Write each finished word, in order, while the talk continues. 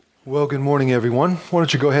Well, good morning, everyone. Why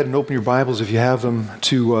don't you go ahead and open your Bibles, if you have them,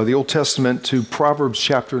 to the Old Testament, to Proverbs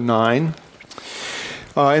chapter 9.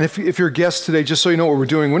 And if you're a guest today, just so you know what we're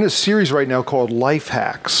doing, we're in a series right now called Life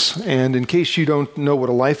Hacks. And in case you don't know what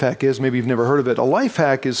a life hack is, maybe you've never heard of it, a life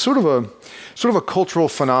hack is sort of a cultural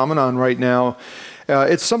phenomenon right now.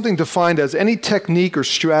 It's something defined as any technique or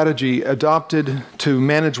strategy adopted to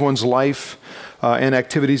manage one's life and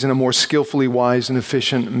activities in a more skillfully wise and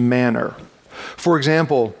efficient manner. For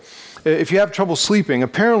example, if you have trouble sleeping,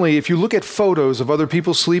 apparently if you look at photos of other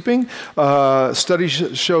people sleeping, studies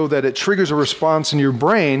show that it triggers a response in your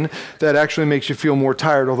brain that actually makes you feel more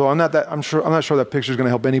tired. Although I'm not sure that picture is going to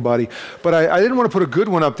help anybody. But I didn't want to put a good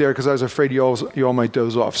one up there because I was afraid you all might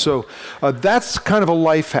doze off. So that's kind of a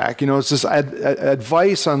life hack. It's just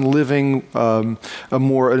advice on living a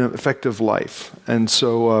more effective life. And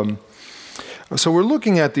so we're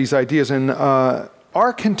looking at these ideas, and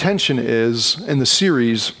our contention is in the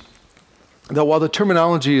series that while the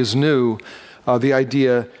terminology is new, the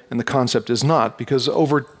idea and the concept is not, because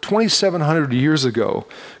over 2,700 years ago,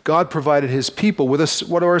 God provided his people with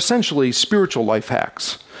what are essentially spiritual life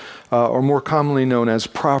hacks, or more commonly known as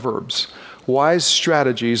Proverbs, wise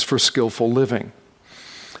strategies for skillful living.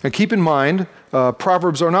 And keep in mind,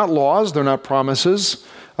 Proverbs are not laws, they're not promises,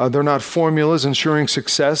 they're not formulas ensuring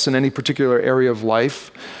success in any particular area of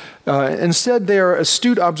life. Instead, they are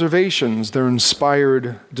astute observations. They're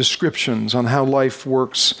inspired descriptions on how life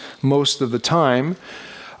works most of the time.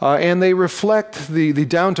 And they reflect the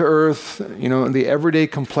down-to-earth, the everyday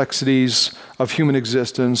complexities of human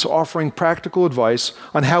existence, offering practical advice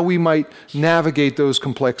on how we might navigate those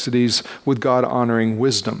complexities with God-honoring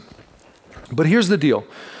wisdom. But here's the deal.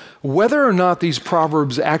 Whether or not these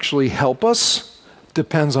proverbs actually help us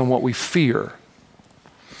depends on what we fear.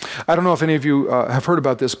 I don't know if any of you have heard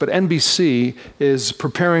about this, but NBC is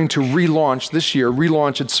preparing to relaunch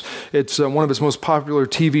its one of its most popular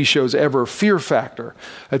TV shows ever, Fear Factor.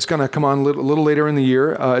 It's going to come on a little later in the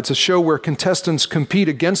year. It's a show where contestants compete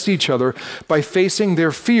against each other by facing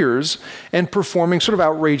their fears and performing sort of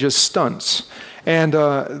outrageous stunts. And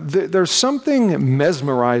there's something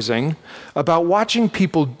mesmerizing about watching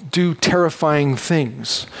people do terrifying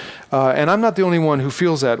things. And I'm not the only one who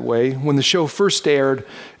feels that way. When the show first aired,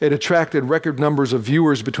 it attracted record numbers of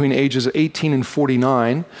viewers between ages 18 and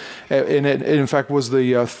 49. And it, in fact, was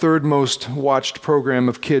the third most watched program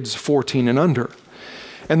of kids 14 and under.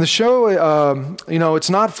 And the show, it's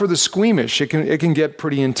not for the squeamish. It can get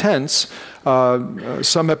pretty intense.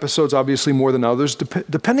 Some episodes, obviously, more than others,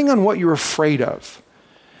 depending on what you're afraid of.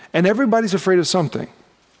 And everybody's afraid of something.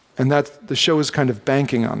 And the show is kind of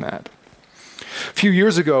banking on that. A few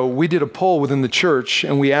years ago, we did a poll within the church,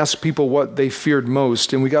 and we asked people what they feared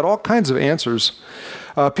most, and we got all kinds of answers.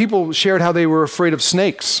 People shared how they were afraid of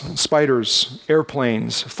snakes, spiders,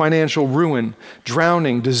 airplanes, financial ruin,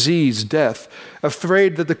 drowning, disease, death,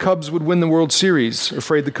 afraid that the Cubs would win the World Series,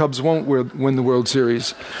 afraid the Cubs won't win the World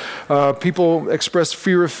Series. People expressed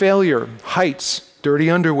fear of failure, heights, dirty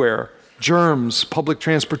underwear, germs, public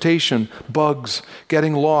transportation, bugs,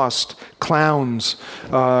 getting lost, clowns,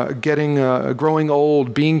 growing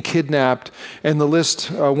old, being kidnapped, and the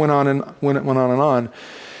list went on and on.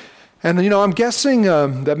 And I'm guessing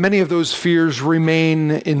that many of those fears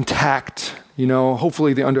remain intact.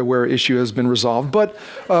 Hopefully the underwear issue has been resolved, but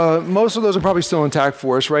most of those are probably still intact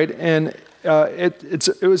for us, right? And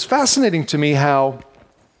it was fascinating to me how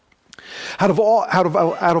out of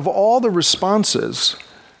all the responses,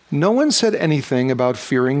 no one said anything about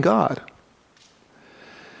fearing God.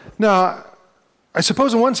 Now, I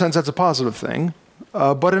suppose in one sense that's a positive thing,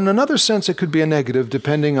 but in another sense it could be a negative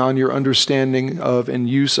depending on your understanding of and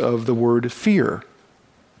use of the word fear.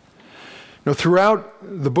 Throughout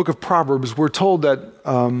the book of Proverbs, we're told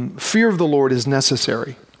that fear of the Lord is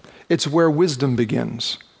necessary. It's where wisdom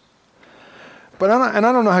begins. But I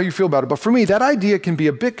don't know how you feel about it, but for me, that idea can be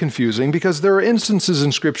a bit confusing because there are instances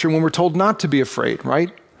in Scripture when we're told not to be afraid,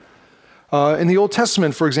 right? In the Old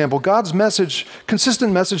Testament, for example, God's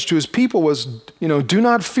consistent message to his people was, do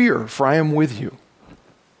not fear, for I am with you.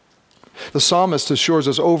 The psalmist assures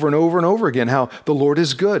us over and over and over again how the Lord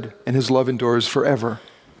is good and his love endures forever.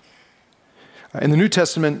 In the New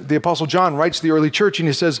Testament, the Apostle John writes to the early church and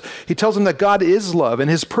he tells them that God is love and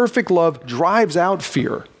his perfect love drives out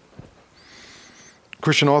fear.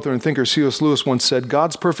 Christian author and thinker C.S. Lewis once said,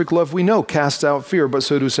 God's perfect love we know casts out fear, but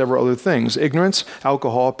so do several other things: ignorance,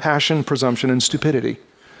 alcohol, passion, presumption, and stupidity.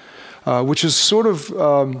 Which is sort of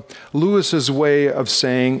Lewis's way of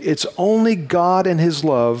saying it's only God and his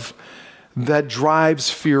love that drives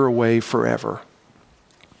fear away forever.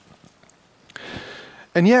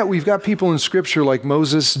 And yet we've got people in Scripture like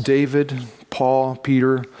Moses, David, Paul,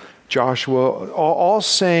 Peter, Joshua, all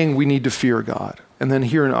saying we need to fear God. And then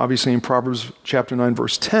here, obviously in Proverbs chapter 9,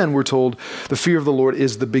 verse 10, we're told the fear of the Lord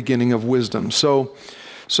is the beginning of wisdom. So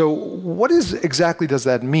what exactly does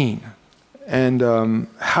that mean? And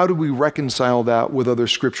how do we reconcile that with other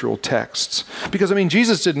scriptural texts? Because, I mean,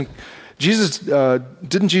 didn't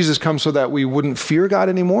Jesus come so that we wouldn't fear God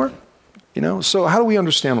anymore? So how do we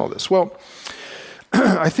understand all this? Well,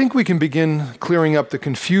 I think we can begin clearing up the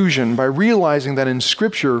confusion by realizing that in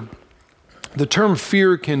Scripture, the term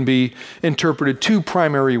fear can be interpreted two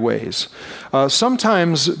primary ways.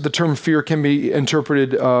 Sometimes the term fear can be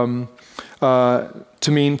interpreted to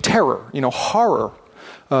mean terror, horror,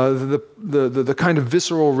 the kind of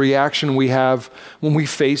visceral reaction we have when we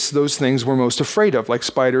face those things we're most afraid of, like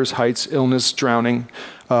spiders, heights, illness, drowning,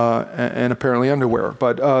 and apparently underwear.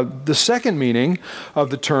 But the second meaning of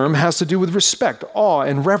the term has to do with respect, awe,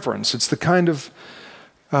 and reverence. It's the kind of,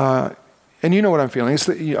 and you know what I'm feeling,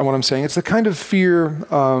 what I'm saying. It's the kind of fear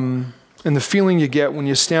and the feeling you get when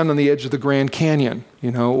you stand on the edge of the Grand Canyon,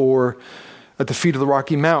 or at the feet of the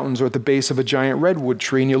Rocky Mountains, or at the base of a giant redwood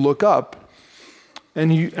tree, and you look up,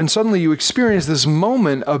 and suddenly you experience this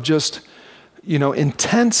moment of just,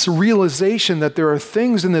 intense realization that there are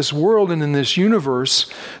things in this world and in this universe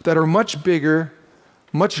that are much bigger,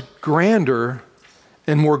 much grander,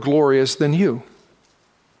 and more glorious than you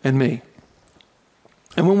and me.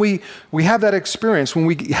 And when we have that experience, when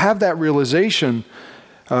we have that realization,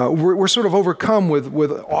 we're sort of overcome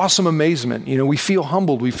with awesome amazement. We feel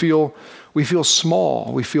humbled, we feel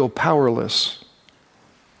small, we feel powerless.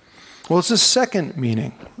 Well, it's the second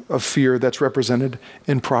meaning of fear that's represented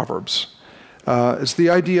in Proverbs. It's the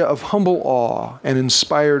idea of humble awe and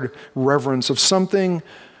inspired reverence of something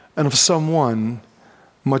and of someone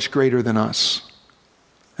much greater than us,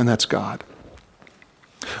 and that's God.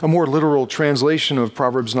 A more literal translation of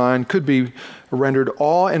Proverbs 9 could be rendered,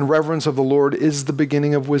 awe and reverence of the Lord is the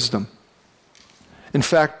beginning of wisdom. In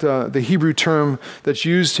fact, the Hebrew term that's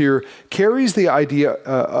used here carries the idea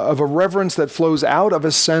of a reverence that flows out of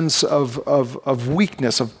a sense of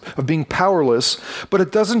weakness, of being powerless, but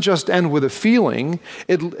it doesn't just end with a feeling,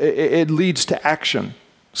 it leads to action,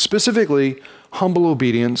 specifically humble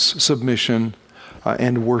obedience, submission,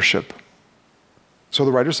 and worship. So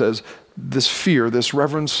the writer says, this fear, this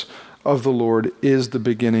reverence of the Lord is the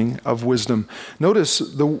beginning of wisdom. Notice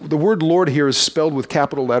the word Lord here is spelled with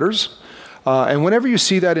capital letters. And whenever you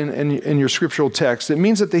see that in your scriptural text, it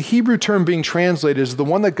means that the Hebrew term being translated is the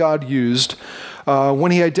one that God used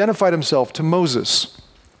when he identified himself to Moses.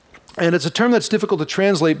 And it's a term that's difficult to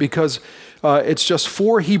translate because it's just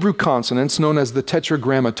 4 Hebrew consonants known as the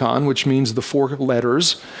tetragrammaton, which means the 4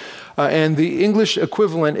 letters. And the English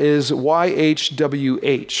equivalent is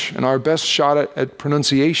YHWH. And our best shot at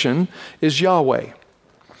pronunciation is Yahweh.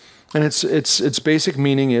 And its basic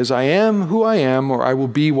meaning is, I am who I am, or I will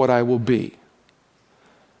be what I will be.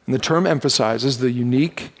 And the term emphasizes the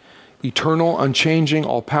unique, eternal, unchanging,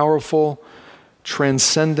 all-powerful,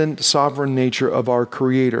 transcendent, sovereign nature of our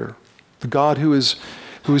Creator. The God who is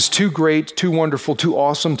too great, too wonderful, too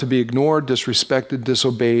awesome to be ignored, disrespected,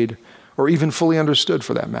 disobeyed, or even fully understood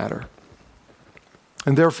for that matter.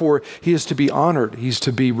 And therefore, he is to be honored, he's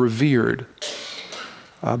to be revered.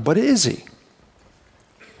 But is he?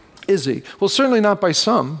 Is he? Well, certainly not by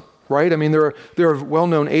some, right? I mean, there are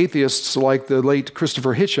well-known atheists like the late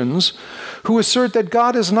Christopher Hitchens who assert that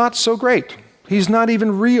God is not so great. He's not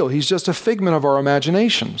even real. He's just a figment of our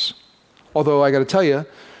imaginations. Although I got to tell you,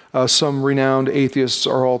 some renowned atheists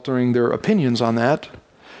are altering their opinions on that.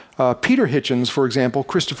 Peter Hitchens, for example,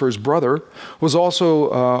 Christopher's brother, was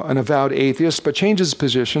also an avowed atheist, but changed his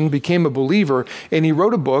position, became a believer, and he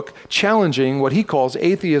wrote a book challenging what he calls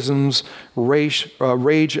atheism's rage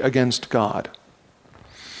against God.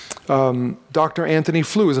 Dr. Anthony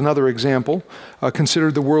Flew is another example,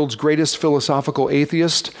 considered the world's greatest philosophical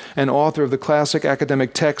atheist and author of the classic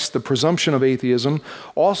academic text, The Presumption of Atheism,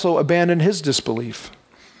 also abandoned his disbelief.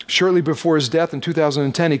 Shortly before his death in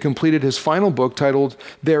 2010, he completed his final book titled,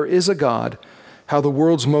 There is a God, How the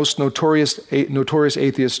World's Most Notorious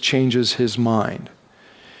Atheist Changes His Mind.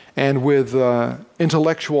 And with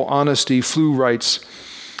intellectual honesty, Flew writes,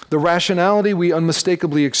 the rationality we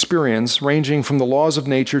unmistakably experience, ranging from the laws of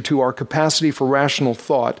nature to our capacity for rational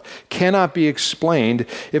thought, cannot be explained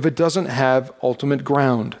if it doesn't have ultimate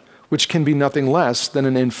ground, which can be nothing less than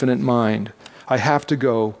an infinite mind. I have to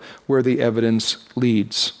go where the evidence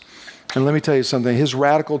leads. And let me tell you something, his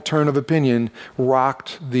radical turn of opinion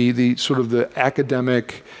rocked the sort of the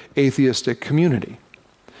academic atheistic community.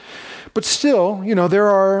 But still, there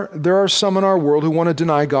are some in our world who want to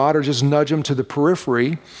deny God or just nudge him to the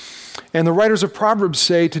periphery. And the writers of Proverbs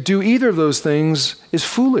say to do either of those things is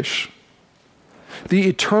foolish. The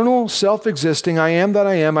eternal, self-existing, I am that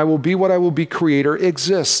I am, I will be what I will be creator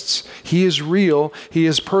exists. He is real, he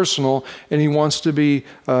is personal, and he wants to be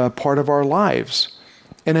part of our lives.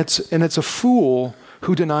 And it's a fool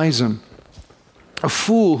who denies him. A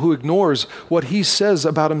fool who ignores what he says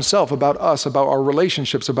about himself, about us, about our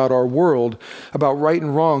relationships, about our world, about right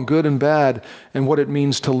and wrong, good and bad, and what it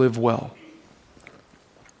means to live well.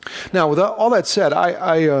 Now, with all that said,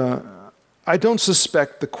 I don't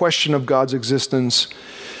suspect the question of God's existence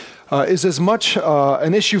is as much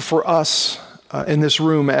an issue for us in this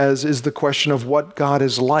room as is the question of what God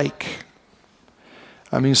is like.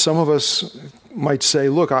 I mean, some of us might say,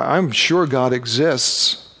 look, I'm sure God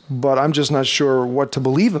exists, but I'm just not sure what to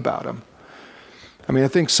believe about him. I mean, I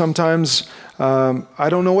think sometimes I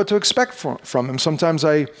don't know what to expect from him. Sometimes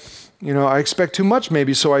I expect too much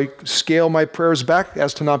maybe, so I scale my prayers back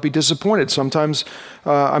as to not be disappointed. Sometimes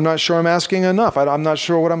I'm not sure I'm asking enough. I'm not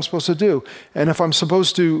sure what I'm supposed to do. And if I'm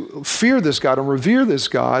supposed to fear this God and revere this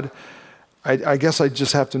God, I guess I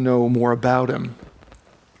just have to know more about him.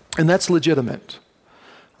 And that's legitimate.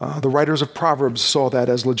 The writers of Proverbs saw that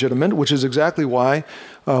as legitimate, which is exactly why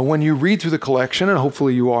when you read through the collection, and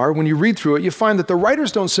hopefully you are, when you read through it, you find that the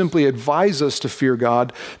writers don't simply advise us to fear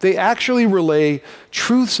God, they actually relay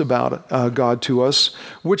truths about God to us,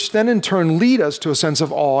 which then in turn lead us to a sense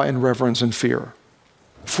of awe and reverence and fear.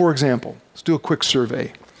 For example, let's do a quick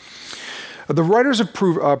survey. The writers of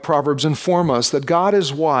Proverbs inform us that God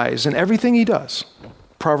is wise in everything he does.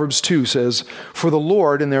 Proverbs 2 says, for the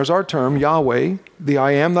Lord, and there's our term, Yahweh, the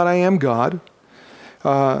I am that I am God,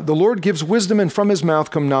 the Lord gives wisdom, and from his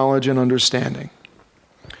mouth come knowledge and understanding.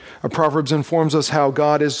 Proverbs informs us how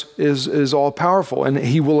God is all-powerful, and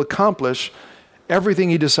he will accomplish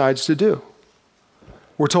everything he decides to do.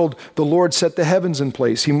 We're told the Lord set the heavens in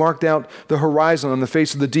place. He marked out the horizon on the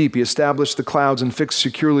face of the deep. He established the clouds and fixed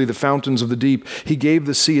securely the fountains of the deep. He gave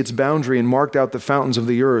the sea its boundary and marked out the fountains of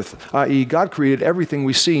the earth, i.e., God created everything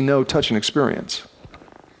we see, know, touch, and experience.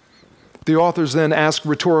 The authors then ask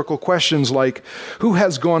rhetorical questions like, who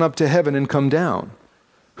has gone up to heaven and come down?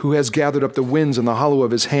 Who has gathered up the winds in the hollow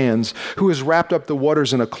of his hands? Who has wrapped up the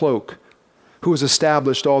waters in a cloak? Who has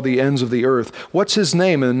established all the ends of the earth? What's his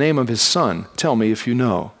name and the name of his son? Tell me if you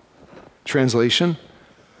know. Translation,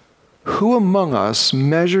 who among us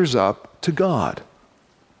measures up to God?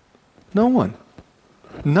 No one.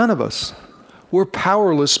 None of us. We're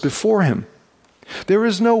powerless before him. There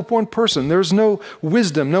is no one person, there's no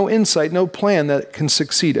wisdom, no insight, no plan that can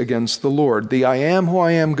succeed against the Lord. The I am who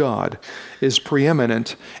I am God is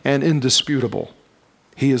preeminent and indisputable.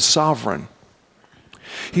 He is sovereign.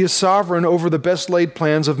 He is sovereign over the best laid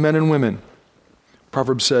plans of men and women.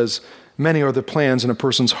 Proverbs says, many are the plans in a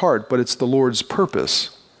person's heart, but it's the Lord's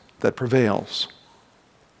purpose that prevails.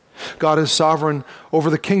 God is sovereign over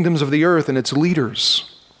the kingdoms of the earth and its leaders.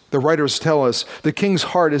 The writers tell us the king's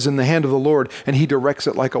heart is in the hand of the Lord, and he directs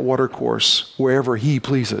it like a watercourse wherever he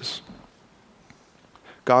pleases.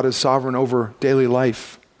 God is sovereign over daily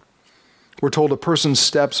life. We're told a person's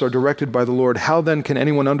steps are directed by the Lord. How then can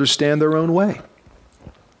anyone understand their own way?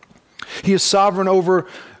 He is sovereign over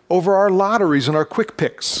our lotteries and our quick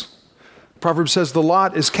picks. Proverbs says the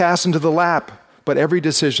lot is cast into the lap, but every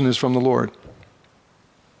decision is from the Lord.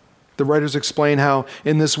 The writers explain how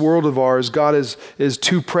in this world of ours, God is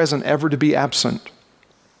too present ever to be absent.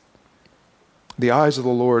 The eyes of the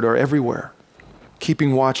Lord are everywhere,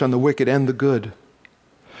 keeping watch on the wicked and the good.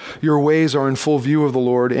 Your ways are in full view of the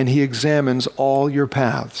Lord, and he examines all your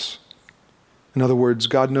paths. In other words,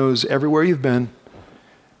 God knows everywhere you've been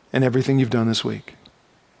and everything you've done this week.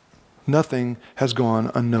 Nothing has gone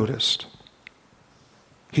unnoticed.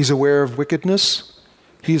 He's aware of wickedness.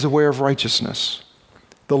 He's aware of righteousness.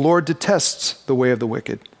 The Lord detests the way of the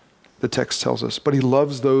wicked, the text tells us, but he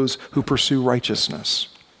loves those who pursue righteousness.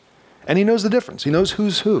 And he knows the difference. He knows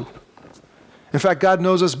who's who. In fact, God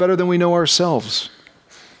knows us better than we know ourselves.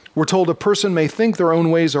 We're told a person may think their own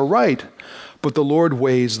ways are right, but the Lord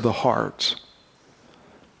weighs the heart.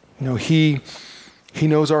 He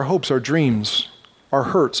knows our hopes, our dreams, our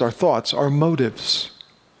hurts, our thoughts, our motives.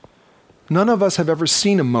 None of us have ever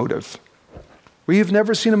seen a motive. We have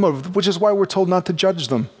never seen a motive, which is why we're told not to judge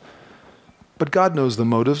them. But God knows the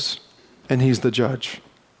motives, and he's the judge.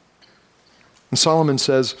 And Solomon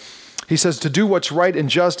says, to do what's right and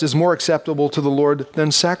just is more acceptable to the Lord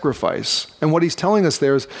than sacrifice. And what he's telling us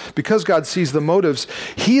there is, because God sees the motives,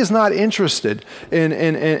 he is not interested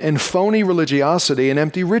in phony religiosity and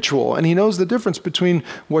empty ritual. And he knows the difference between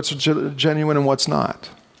what's genuine and what's not.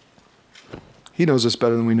 He knows us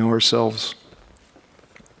better than we know ourselves.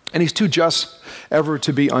 And he's too just ever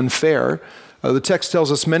to be unfair. The text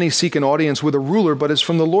tells us many seek an audience with a ruler, but it's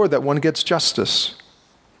from the Lord that one gets justice.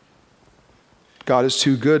 God is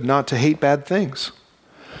too good not to hate bad things.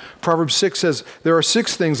 Proverbs 6 says, there are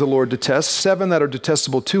 6 things the Lord detests, 7 that are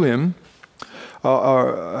detestable to him.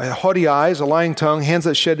 Haughty eyes, a lying tongue, hands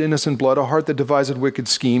that shed innocent blood, a heart that deviseth wicked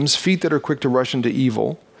schemes, feet that are quick to rush into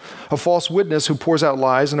evil, a false witness who pours out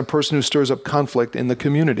lies, and a person who stirs up conflict in the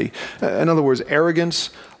community. In other words, arrogance,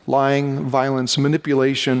 lying, violence,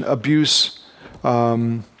 manipulation, abuse,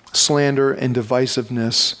 slander, and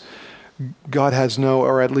divisiveness, God has no,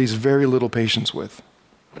 or at least very little patience with.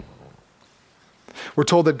 We're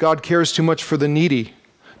told that God cares too much for the needy,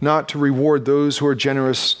 not to reward those who are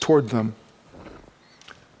generous toward them.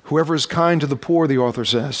 Whoever is kind to the poor, the author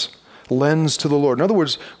says, lends to the Lord. In other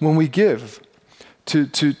words, when we give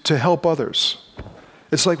to help others,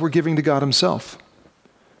 it's like we're giving to God himself.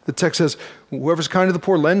 The text says, whoever's kind to the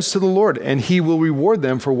poor lends to the Lord, and he will reward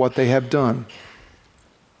them for what they have done.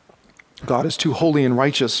 God is too holy and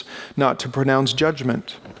righteous not to pronounce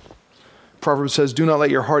judgment. Proverbs says, do not let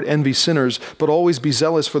your heart envy sinners, but always be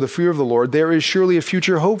zealous for the fear of the Lord. There is surely a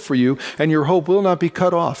future hope for you, and your hope will not be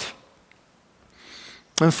cut off.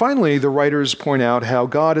 And finally, the writers point out how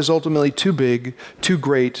God is ultimately too big, too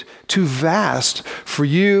great, too vast for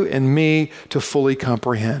you and me to fully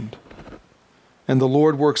comprehend. And the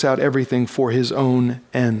Lord works out everything for his own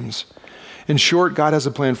ends. In short, God has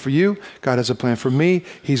a plan for you. God has a plan for me.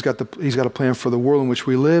 He's got a plan for the world in which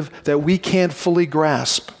we live that we can't fully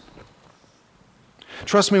grasp.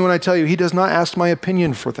 Trust me when I tell you, he does not ask my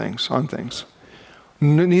opinion on things.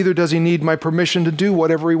 Neither does he need my permission to do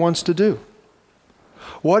whatever he wants to do.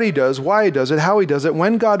 What he does, why he does it, how he does it,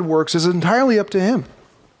 when God works is entirely up to him.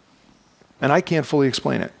 And I can't fully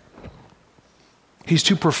explain it. He's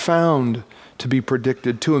too profound to be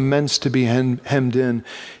predicted, too immense to be hemmed in,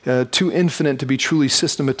 too infinite to be truly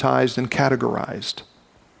systematized and categorized.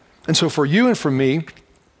 And so for you and for me,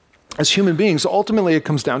 as human beings, ultimately it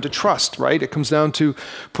comes down to trust, right? It comes down to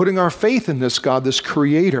putting our faith in this God, this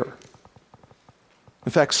creator.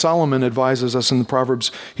 In fact, Solomon advises us in the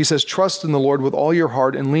Proverbs. He says, trust in the Lord with all your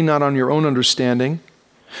heart and lean not on your own understanding.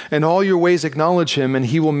 In all your ways acknowledge him and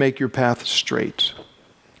he will make your path straight.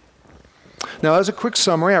 Now, as a quick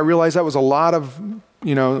summary, I realize that was a lot of,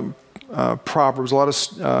 Proverbs, a lot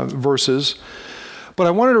of verses. But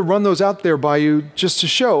I wanted to run those out there by you just to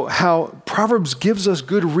show how Proverbs gives us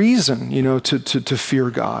good reason, to fear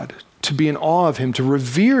God, to be in awe of him, to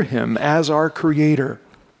revere him as our creator.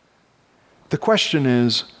 The question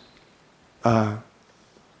is, are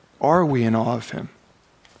we in awe of him?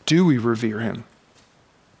 Do we revere him?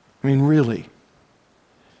 I mean, really?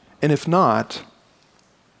 And if not,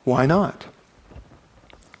 why not?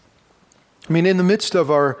 I mean, in the midst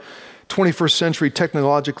of our 21st century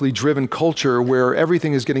technologically driven culture where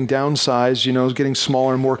everything is getting downsized, is getting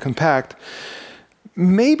smaller and more compact,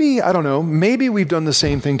 maybe we've done the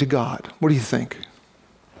same thing to God. What do you think?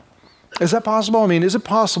 Is that possible? I mean, is it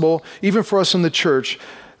possible, even for us in the church,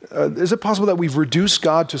 is it possible that we've reduced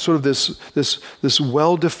God to sort of this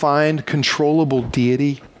well-defined, controllable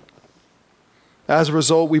deity? As a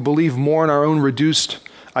result, we believe more in our own reduced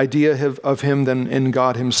idea of him than in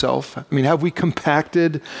God himself. I mean, have we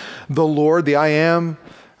compacted the Lord, the I am,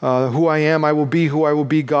 who I am, I will be who I will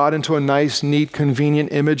be, God, into a nice, neat,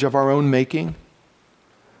 convenient image of our own making?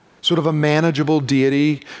 Sort of a manageable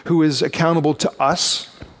deity who is accountable to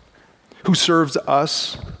us, who serves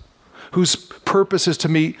us, whose purpose is to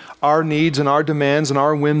meet our needs and our demands and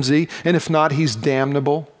our whimsy, and if not, he's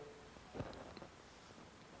damnable.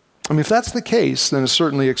 I mean, if that's the case, then it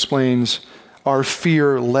certainly explains our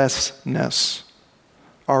fearlessness,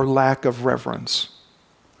 our lack of reverence,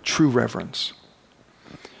 true reverence.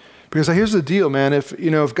 Because here's the deal, man.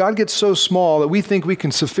 If God gets so small that we think we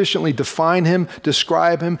can sufficiently define him,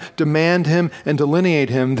 describe him, demand him, and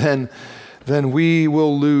delineate him, then we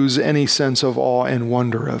will lose any sense of awe and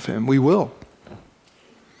wonder of him. We will.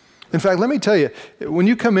 In fact, let me tell you, when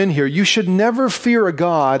you come in here, you should never fear a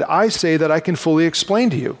God, I say, that I can fully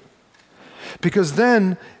explain to you. Because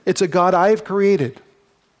then it's a God I've created,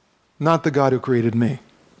 not the God who created me.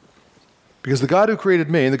 Because the God who created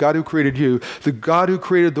me and the God who created you, the God who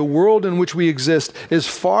created the world in which we exist, is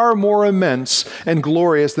far more immense and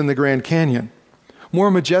glorious than the Grand Canyon,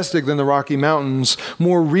 more majestic than the Rocky Mountains,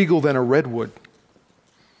 more regal than a redwood.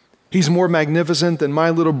 He's more magnificent than my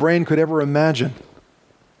little brain could ever imagine.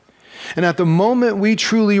 And at the moment we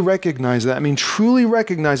truly recognize that, truly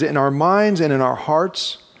recognize it in our minds and in our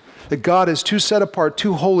hearts, that God is too set apart,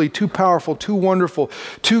 too holy, too powerful, too wonderful,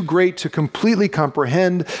 too great to completely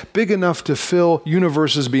comprehend, big enough to fill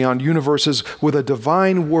universes beyond universes with a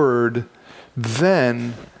divine word,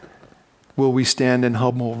 then will we stand in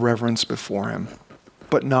humble reverence before him.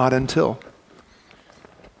 But not until.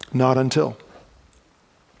 Not until.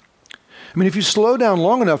 I mean, if you slow down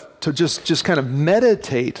long enough to just kind of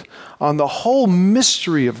meditate on the whole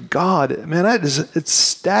mystery of God, man, it's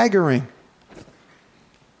staggering.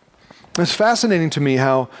 It's fascinating to me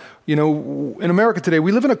how, in America today,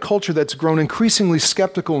 we live in a culture that's grown increasingly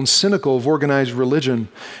skeptical and cynical of organized religion,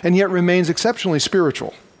 and yet remains exceptionally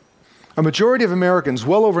spiritual. A majority of Americans,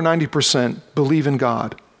 well over 90%, believe in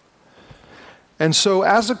God. And so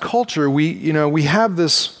as a culture, we have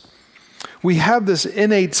this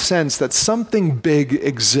innate sense that something big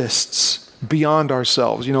exists beyond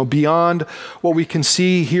ourselves, beyond what we can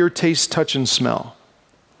see, hear, taste, touch, and smell.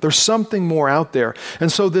 There's something more out there.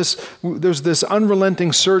 And so there's this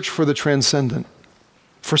unrelenting search for the transcendent,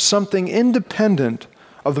 for something independent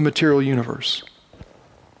of the material universe.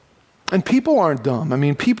 And people aren't dumb. I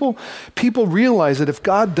mean, people realize that if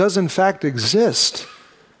God does in fact exist,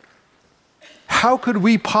 how could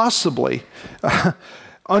we possibly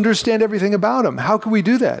understand everything about him? How can we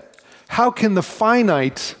do that? How can the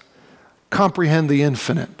finite comprehend the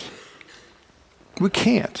infinite? We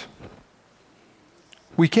can't.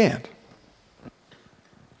 We can't.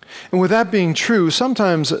 And with that being true,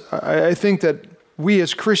 sometimes I think that we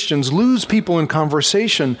as Christians lose people in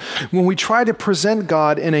conversation when we try to present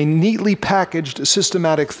God in a neatly packaged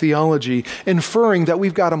systematic theology, inferring that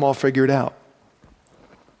we've got him all figured out.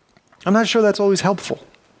 I'm not sure that's always helpful.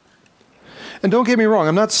 And don't get me wrong,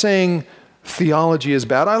 I'm not saying theology is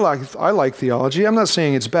bad. I like theology. I'm not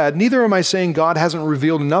saying it's bad. Neither am I saying God hasn't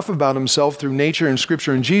revealed enough about himself through nature and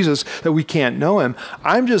Scripture and Jesus that we can't know him.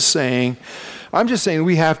 I'm just saying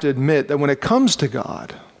we have to admit that when it comes to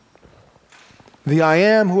God, the I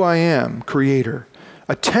am who I am, creator,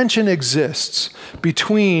 a tension exists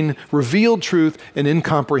between revealed truth and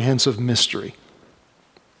incomprehensive mystery.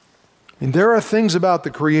 And there are things about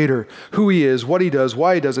the Creator, who he is, what he does,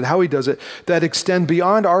 why he does it, how he does it, that extend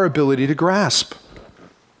beyond our ability to grasp.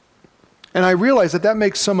 And I realize that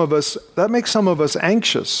makes some of us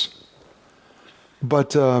anxious.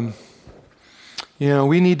 But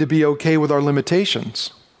we need to be okay with our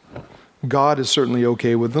limitations. God is certainly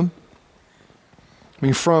okay with them. I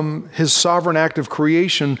mean, from his sovereign act of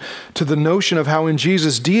creation to the notion of how in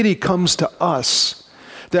Jesus deity comes to us,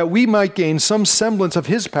 that we might gain some semblance of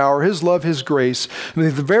his power, his love, his grace. I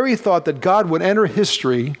mean, the very thought that God would enter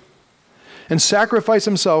history and sacrifice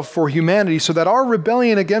himself for humanity so that our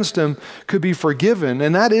rebellion against him could be forgiven,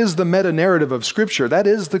 and that is the meta-narrative of Scripture. That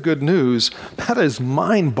is the good news. That is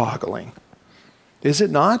mind-boggling. Is it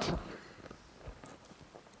not?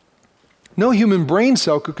 No human brain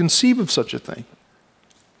cell could conceive of such a thing.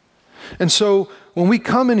 And so when we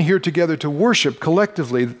come in here together to worship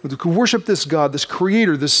collectively, to worship this God, this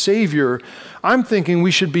Creator, this Savior, I'm thinking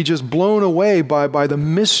we should be just blown away by the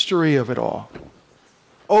mystery of it all.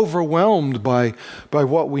 Overwhelmed by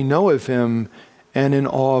what we know of him and in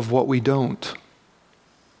awe of what we don't.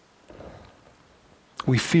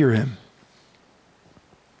 We fear him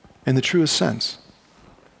in the truest sense.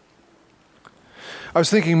 I was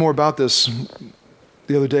thinking more about this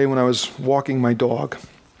the other day when I was walking my dog.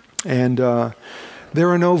 And there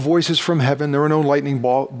are no voices from heaven. There are no lightning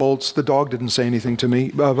bolts. The dog didn't say anything to me.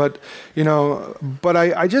 But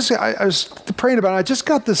I was praying about it. I just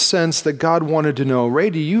got this sense that God wanted to know,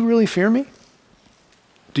 Ray, do you really fear me?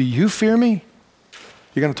 Do you fear me?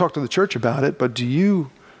 You're going to talk to the church about it, but do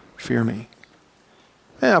you fear me?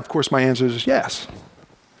 And of course, my answer is yes.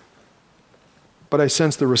 But I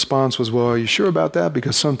sensed the response was, well, are you sure about that?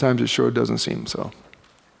 Because sometimes it sure doesn't seem so.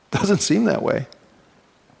 Doesn't seem that way.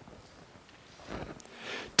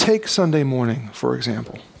 Take Sunday morning, for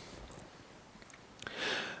example.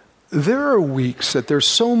 There are weeks that there's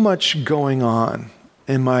so much going on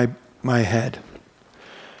in my head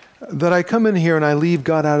that I come in here and I leave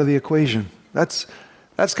God out of the equation. That's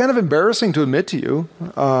kind of embarrassing to admit to you.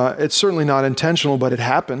 It's certainly not intentional, but it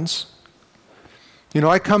happens.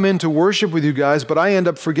 I come in to worship with you guys, but I end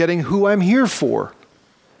up forgetting who I'm here for.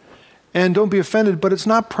 And don't be offended, but it's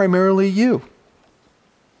not primarily you.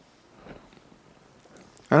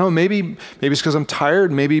 I don't know, maybe it's because I'm tired,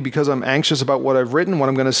 maybe because I'm anxious about what I've written, what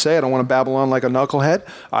I'm going to say. I don't want to babble on like a knucklehead.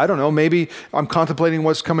 I don't know, maybe I'm contemplating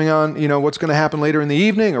what's coming on, what's going to happen later in the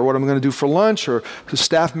evening, or what I'm going to do for lunch, or the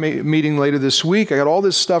staff meeting later this week. I got all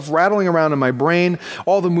this stuff rattling around in my brain,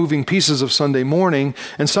 all the moving pieces of Sunday morning,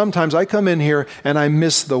 and sometimes I come in here and I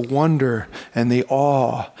miss the wonder and the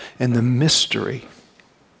awe and the mystery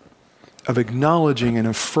of acknowledging and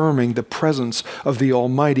affirming the presence of the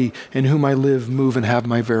Almighty in whom I live, move, and have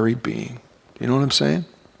my very being. You know what I'm saying?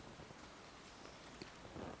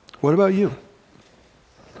 What about you?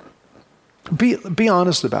 Be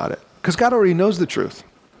honest about it, because God already knows the truth.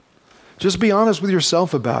 Just be honest with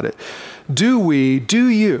yourself about it. Do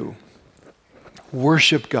you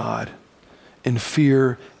worship God in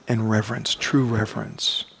fear and reverence, true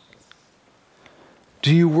reverence?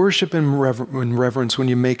 Do you worship in reverence when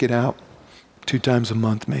you make it out 2 times a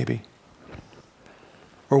month maybe?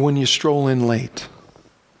 Or when you stroll in late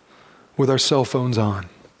with our cell phones on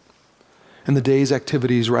and the day's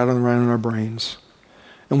activities rattling around in our brains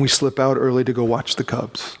and we slip out early to go watch the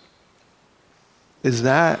Cubs? Is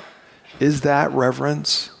that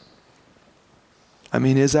reverence? I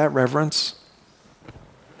mean, is that reverence?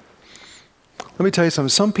 Let me tell you something.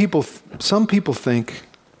 Some people think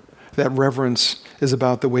that reverence is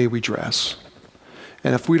about the way we dress.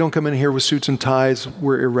 And if we don't come in here with suits and ties,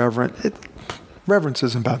 we're irreverent. Reverence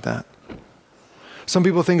isn't about that. Some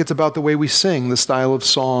people think it's about the way we sing, the style of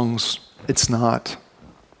songs. It's not.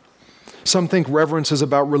 Some think reverence is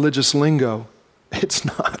about religious lingo. It's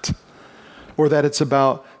not. Or that it's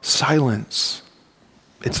about silence.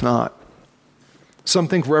 It's not. Some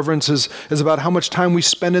think reverence is about how much time we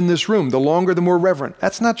spend in this room. The longer, the more reverent.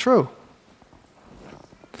 That's not true.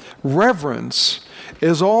 Reverence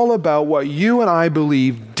is all about what you and I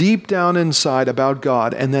believe deep down inside about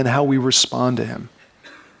God and then how we respond to Him.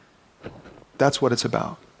 That's what it's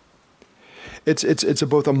about. It's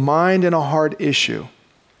both a mind and a heart issue.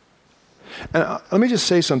 And let me just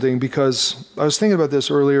say something, because I was thinking about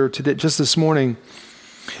this earlier today, just this morning.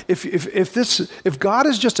 If God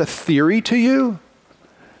is just a theory to you,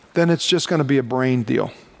 then it's just going to be a brain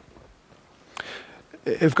deal.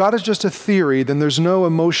 If God is just a theory, then there's no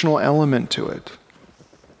emotional element to it.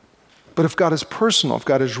 But if God is personal, if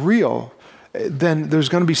God is real, then there's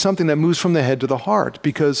going to be something that moves from the head to the heart,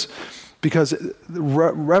 because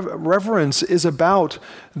reverence is about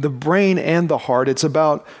the brain and the heart. It's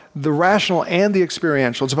about the rational and the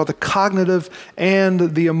experiential. It's about the cognitive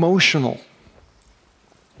and the emotional.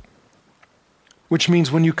 Which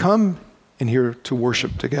means when you come in here to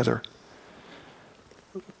worship together,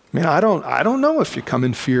 I mean, I don't know if you come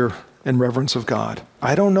in fear and reverence of God.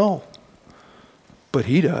 I don't know. But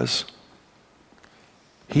He does.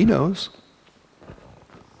 He knows.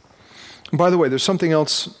 And by the way, there's something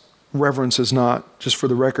else reverence is not, just for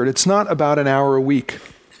the record. It's not about an hour a week.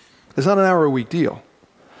 It's not an hour a week deal.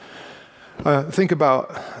 Think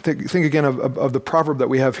again of the proverb that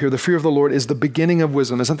we have here. The fear of the Lord is the beginning of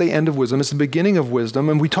wisdom. It's not the end of wisdom. It's the beginning of wisdom.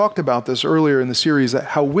 And we talked about this earlier in the series, that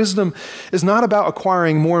how wisdom is not about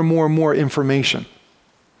acquiring more and more and more information.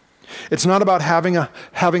 It's not about having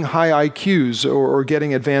high IQs or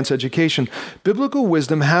getting advanced education. Biblical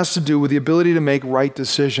wisdom has to do with the ability to make right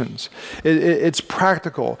decisions. It's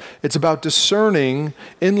practical. It's about discerning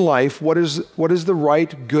in life what is the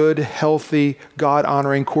right, good, healthy,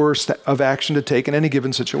 God-honoring course of action to take in any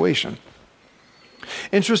given situation.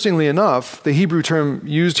 Interestingly enough, the Hebrew term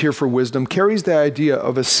used here for wisdom carries the idea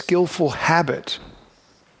of a skillful habit,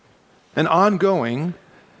 an ongoing,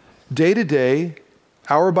 day-to-day,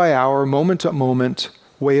 hour by hour, moment to moment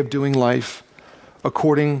way of doing life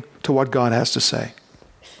according to what God has to say.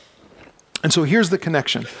 And so here's the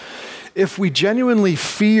connection. If we genuinely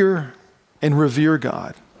fear and revere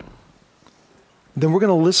God, then we're going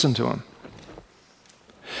to listen to Him.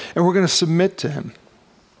 And we're going to submit to Him.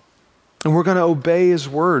 And we're going to obey His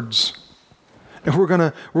words. And we're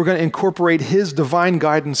going to incorporate His divine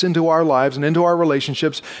guidance into our lives and into our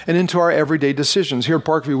relationships and into our everyday decisions. Here at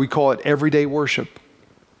Parkview, we call it everyday worship.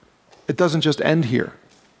 It doesn't just end here.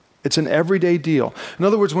 It's an everyday deal. In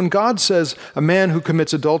other words, when God says a man who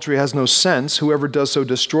commits adultery has no sense, whoever does so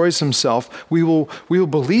destroys himself, we will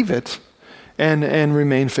believe it and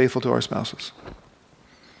remain faithful to our spouses.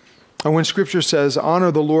 And when Scripture says,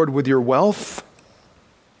 honor the Lord with your wealth,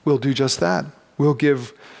 we'll do just that. We'll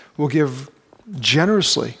give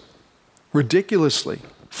generously, ridiculously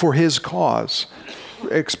for His cause,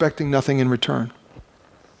 expecting nothing in return.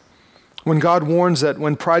 When God warns that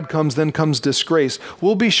when pride comes, then comes disgrace,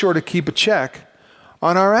 we'll be sure to keep a check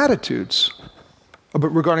on our attitudes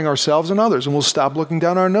regarding ourselves and others, and we'll stop looking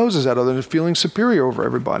down our noses at others and feeling superior over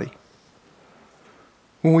everybody.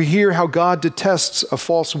 When we hear how God detests a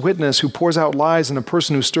false witness who pours out lies and a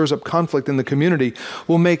person who stirs up conflict in the community,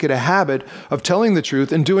 we'll make it a habit of telling the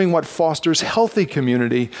truth and doing what fosters healthy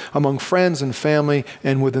community among friends and family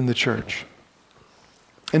and within the church.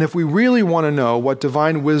 And if we really want to know what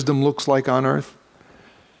divine wisdom looks like on earth,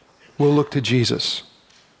 we'll look to Jesus.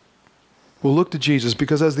 We'll look to Jesus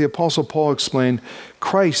because, as the Apostle Paul explained,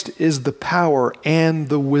 Christ is the power and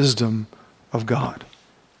the wisdom of God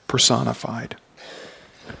personified.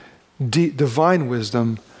 Divine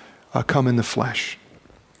wisdom come in the flesh.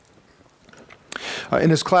 In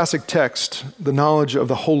his classic text, The Knowledge of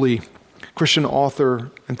the Holy, Christian author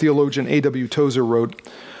and theologian A.W. Tozer wrote,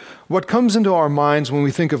 "What comes into our minds when we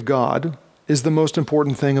think of God is the most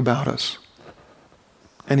important thing about us."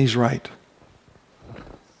 And he's right.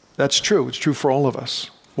 That's true. It's true for all of us.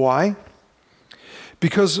 Why?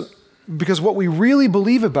 Because what we really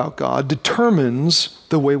believe about God determines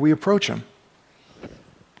the way we approach him.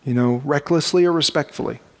 Recklessly or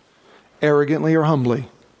respectfully, arrogantly or humbly,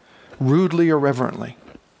 rudely or reverently.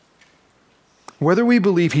 Whether we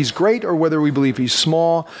believe he's great or whether we believe he's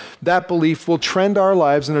small, that belief will trend our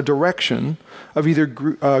lives in a direction of either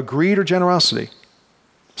greed or generosity,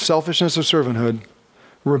 selfishness or servanthood,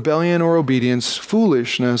 rebellion or obedience,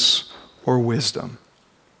 foolishness or wisdom.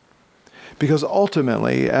 Because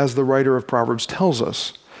ultimately, as the writer of Proverbs tells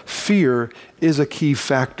us, fear is a key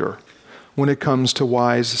factor when it comes to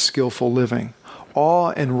wise, skillful living.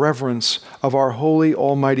 Awe and reverence of our holy,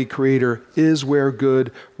 almighty Creator is where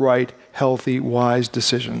good, right, healthy, wise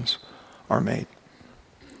decisions are made.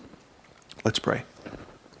 Let's pray.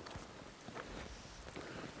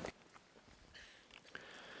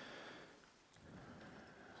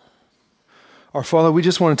 Our Father, we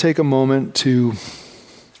just want to take a moment to,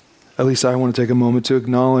 at least I want to take a moment to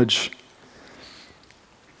acknowledge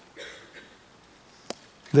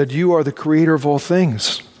that you are the creator of all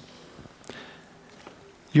things.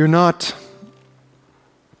 You're not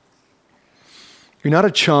a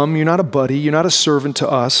chum, you're not a buddy, you're not a servant to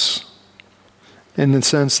us in the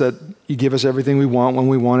sense that you give us everything we want when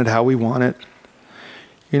we want it, how we want it.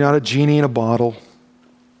 You're not a genie in a bottle.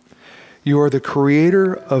 You are the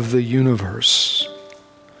creator of the universe,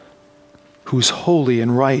 who's holy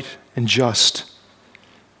and right and just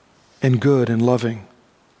and good and loving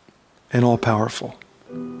and all-powerful.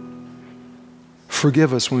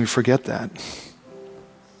 Forgive us when we forget that,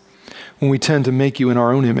 when we tend to make you in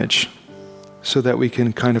our own image so that we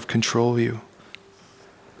can kind of control you.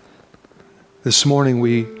 This morning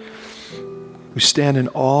we stand in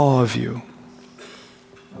awe of you,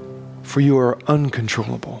 for you are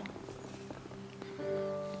uncontrollable.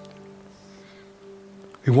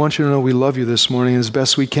 We want you to know we love you this morning, and as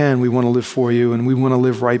best we can, we want to live for you, and we want to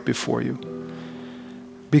live right before you.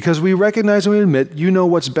 Because we recognize and we admit you know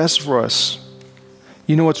what's best for us.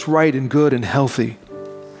 You know what's right and good and healthy.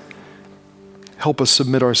 Help us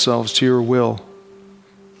submit ourselves to your will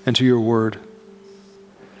and to your word.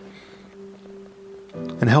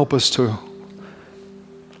 And help us to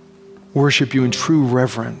worship you in true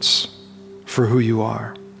reverence for who you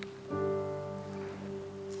are.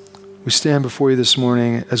 We stand before you this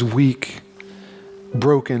morning as weak,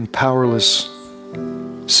 broken, powerless,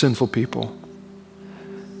 sinful people.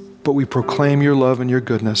 But we proclaim your love and your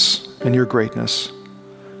goodness and your greatness.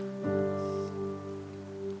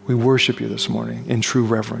 We worship you this morning in true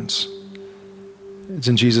reverence. It's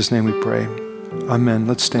in Jesus' name we pray. Amen.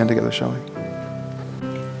 Let's stand together, shall we?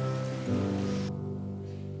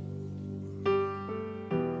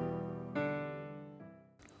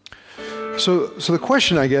 So the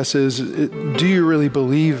question, I guess, is, do you really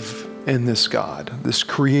believe in this God, this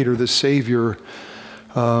Creator, this Savior?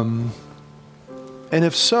 And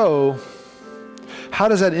if so, how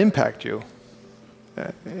does that impact you,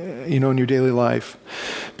 in your daily life?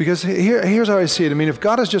 Because here's how I see it. I mean, if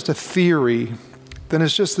God is just a theory, then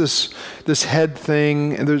it's just this head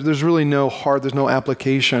thing, and there's really no heart, there's no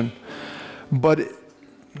application. But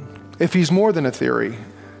if he's more than a theory,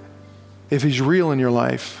 if he's real in your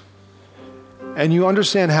life, and you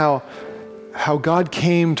understand how God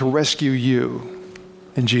came to rescue you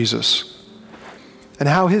in Jesus, and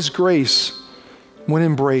how his grace, when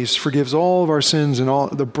embraced, forgives all of our sins and all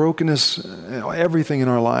the brokenness, everything in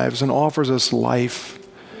our lives, and offers us life,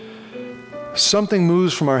 something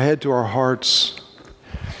moves from our head to our hearts,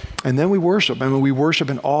 and then we worship. I mean, we worship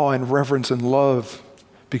in awe and reverence and love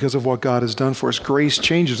because of what God has done for us. Grace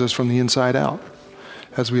changes us from the inside out,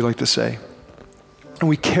 as we like to say. And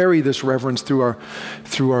we carry this reverence through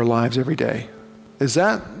our lives every day. Is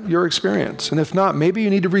that your experience? And if not, maybe you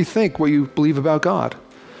need to rethink what you believe about God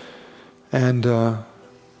and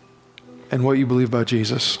what you believe about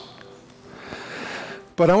Jesus.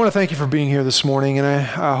 But I want to thank you for being here this morning, and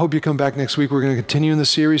I hope you come back next week. We're going to continue in the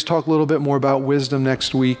series, talk a little bit more about wisdom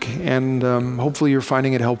next week, and hopefully you're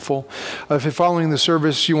finding it helpful. If you're following the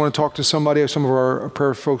service, you want to talk to somebody, some of our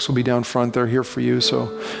prayer folks will be down front. They're here for you,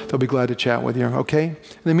 so they'll be glad to chat with you, okay? In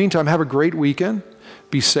the meantime, have a great weekend.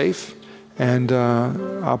 Be safe, And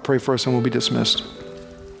I'll pray for us and we'll be dismissed.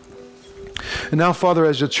 And now, Father,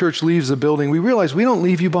 as the church leaves the building, we realize we don't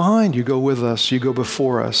leave you behind. You go with us. You go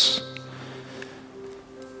before us.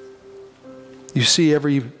 You see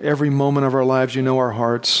every moment of our lives. You know our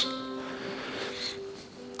hearts.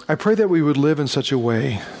 I pray that we would live in such a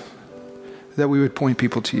way that we would point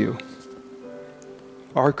people to you,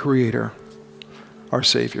 our Creator, our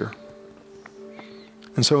Savior.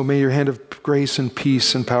 And so may your hand of grace and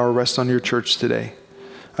peace and power rest on your church today.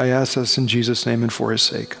 I ask this in Jesus' name and for his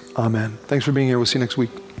sake. Amen. Thanks for being here. We'll see you next week.